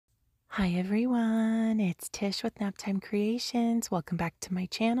Hi everyone, it's Tish with Naptime Creations. Welcome back to my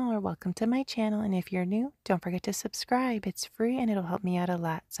channel or welcome to my channel. And if you're new, don't forget to subscribe. It's free and it'll help me out a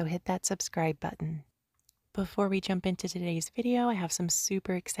lot. So hit that subscribe button. Before we jump into today's video, I have some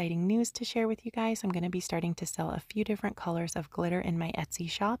super exciting news to share with you guys. I'm going to be starting to sell a few different colors of glitter in my Etsy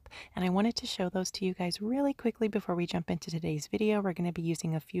shop, and I wanted to show those to you guys really quickly before we jump into today's video. We're going to be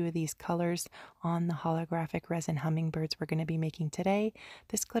using a few of these colors on the holographic resin hummingbirds we're going to be making today.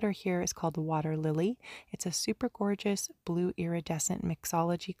 This glitter here is called Water Lily. It's a super gorgeous blue iridescent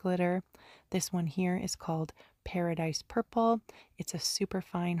mixology glitter. This one here is called Paradise Purple. It's a super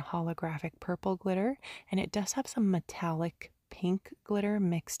fine holographic purple glitter, and it does have some metallic pink glitter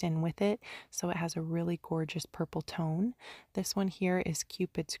mixed in with it, so it has a really gorgeous purple tone. This one here is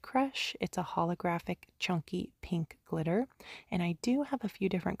Cupid's Crush. It's a holographic chunky pink glitter, and I do have a few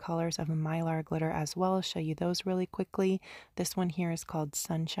different colors of a mylar glitter as well. I'll show you those really quickly. This one here is called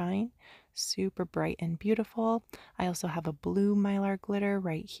Sunshine, super bright and beautiful. I also have a blue mylar glitter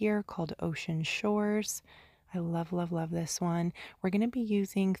right here called Ocean Shores. I love, love, love this one. We're going to be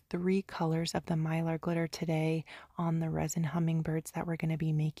using 3 colors of the mylar glitter today on the resin hummingbirds that we're going to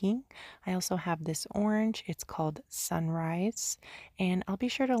be making. I also have this orange. It's called Sunrise. And I'll be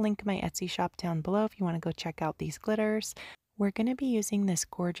sure to link my Etsy shop down below if you want to go check out these glitters. We're going to be using this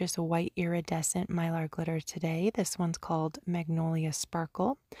gorgeous white iridescent mylar glitter today. This one's called Magnolia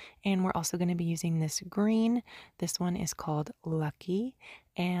Sparkle. And we're also going to be using this green. This one is called Lucky.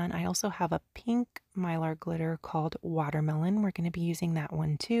 And I also have a pink mylar glitter called Watermelon. We're going to be using that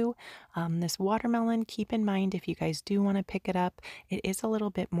one too. This watermelon, keep in mind if you guys do want to pick it up, it is a little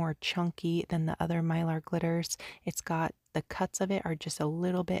bit more chunky than the other mylar glitters. It's got the cuts of it are just a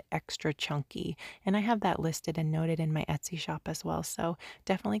little bit extra chunky. And I have that listed and noted in my Etsy shop as well. So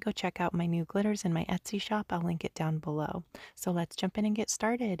definitely go check out my new glitters in my Etsy shop. I'll link it down below. So let's jump in and get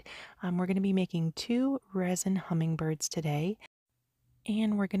started. We're going to be making 2 resin hummingbirds today.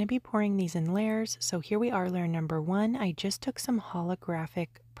 And we're going to be pouring these in layers. So here we are, layer number 1. I just took some holographic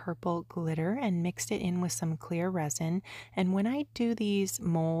purple glitter and mixed it in with some clear resin. And when I do these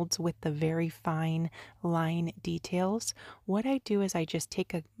molds with the very fine line details, what I do is I just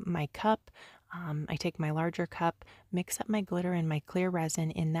take my cup, I take my larger cup, mix up my glitter and my clear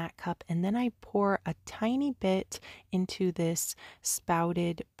resin in that cup, and then I pour a tiny bit into this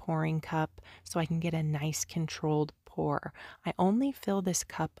spouted pouring cup so I can get a nice controlled pour. I only fill this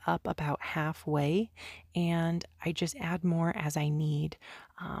cup up about halfway, and I just add more as I need.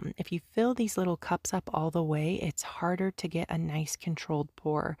 If you fill these little cups up all the way, it's harder to get a nice controlled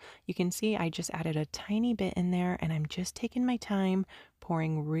pour. You can see I just added a tiny bit in there, and I'm just taking my time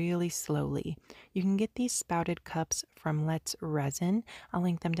pouring really slowly. You can get these spouted cups from Let's Resin. I'll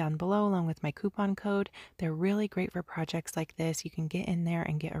link them down below along with my coupon code. They're really great for projects like this. You can get in there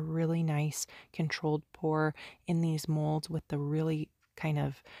and get a really nice controlled pour in these molds with the really kind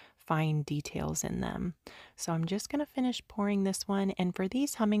of fine details in them. So I'm just going to finish pouring this one. And for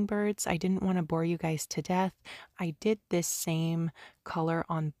these hummingbirds, I didn't want to bore you guys to death. I did this same color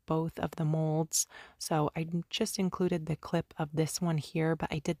on both of the molds. So I just included the clip of this one here,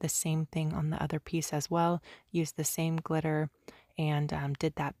 but I did the same thing on the other piece as well. Used the same glitter and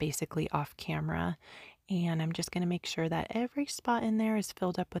did that basically off camera. And I'm just going to make sure that every spot in there is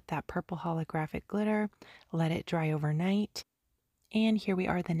filled up with that purple holographic glitter. Let it dry overnight. And here we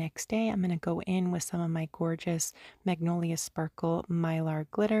are the next day. I'm going to go in with some of my gorgeous Magnolia Sparkle Mylar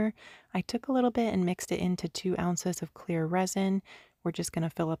glitter. I took a little bit and mixed it into 2 ounces of clear resin. We're just going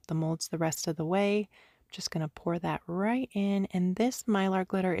to fill up the molds the rest of the way. Just going to pour that right in, and this mylar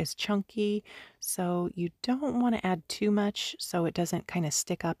glitter is chunky, so you don't want to add too much so it doesn't kind of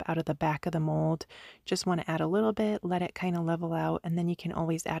stick up out of the back of the mold. Just want to add a little bit, let it kind of level out, and then you can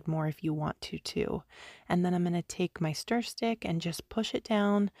always add more if you want to too. And then I'm going to take my stir stick and just push it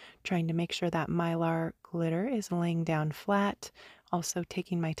down, trying to make sure that mylar glitter is laying down flat. Also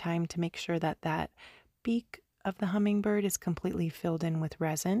taking my time to make sure that that beak of the hummingbird is completely filled in with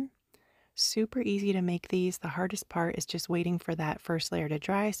resin. Super easy to make these. The hardest part is just waiting for that first layer to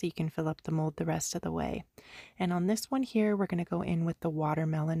dry so you can fill up the mold the rest of the way. And on this one here, we're going to go in with the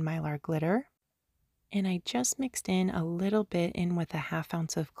watermelon mylar glitter. And I just mixed in a little bit in with a 1/2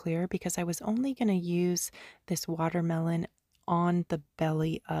 ounce of clear because I was only going to use this watermelon on the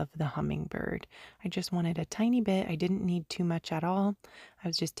belly of the hummingbird. I just wanted a tiny bit. I didn't need too much at all. I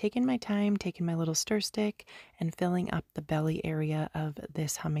was just taking my time, taking my little stir stick and filling up the belly area of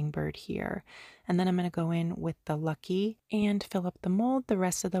this hummingbird here. And then I'm going to go in with the Lucky and fill up the mold the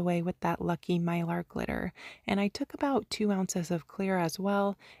rest of the way with that Lucky mylar glitter. And I took about 2 ounces of clear as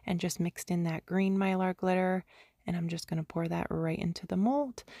well and just mixed in that green mylar glitter. And I'm just going to pour that right into the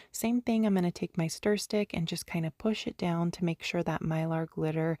mold. Same thing, I'm going to take my stir stick and just kind of push it down to make sure that mylar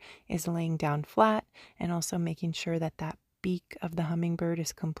glitter is laying down flat, and also making sure that that beak of the hummingbird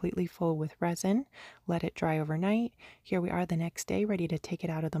is completely full with resin. Let it dry overnight. Here we are the next day, ready to take it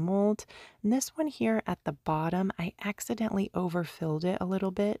out of the mold. And this one here at the bottom, I accidentally overfilled it a little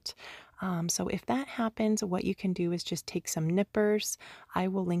bit. So if that happens, what you can do is just take some nippers. I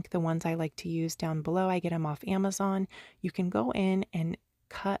will link the ones I like to use down below. I get them off Amazon. You can go in and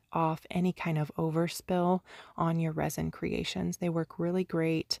cut off any kind of overspill on your resin creations. They work really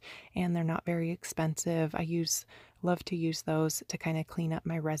great and they're not very expensive. Love to use those to kind of clean up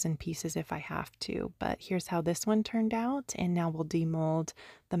my resin pieces if I have to. But here's how this one turned out, and now we'll demold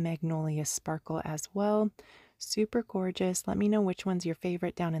the magnolia sparkle as well. Super gorgeous. Let me know which one's your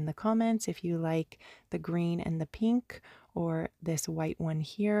favorite down in the comments, if you like the green and the pink or this white one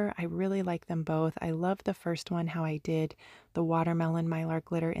here. I really like them both. I love the first one, how I did the watermelon mylar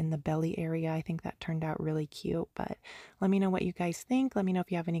glitter in the belly area. I think that turned out really cute, but let me know what you guys think. Let me know if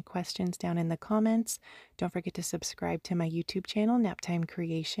you have any questions down in the comments. Don't forget to subscribe to my YouTube channel, Naptime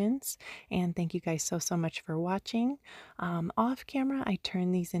Creations, and thank you guys so much for watching. Off camera, I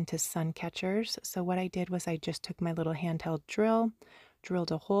turned these into sun catchers. So what I did was I just took my little handheld drill,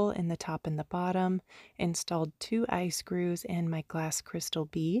 drilled a hole in the top and the bottom, installed 2 eye screws and my glass crystal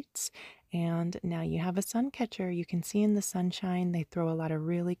beads, and now you have a sun catcher. You can see in the sunshine, they throw a lot of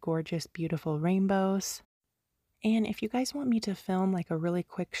really gorgeous, beautiful rainbows. And if you guys want me to film like a really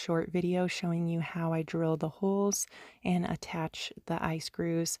quick short video showing you how I drill the holes and attach the eye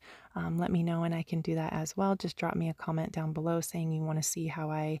screws, let me know and I can do that as well. Just drop me a comment down below saying you want to see how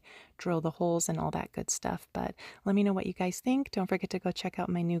I drill the holes and all that good stuff. But let me know what you guys think. Don't forget to go check out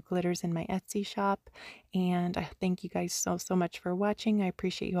my new glitters in my Etsy shop. And I thank you guys so much for watching. I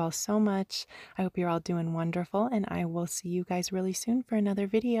appreciate you all so much. I hope you're all doing wonderful, and I will see you guys really soon for another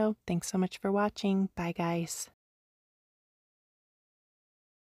video. Thanks so much for watching. Bye, guys.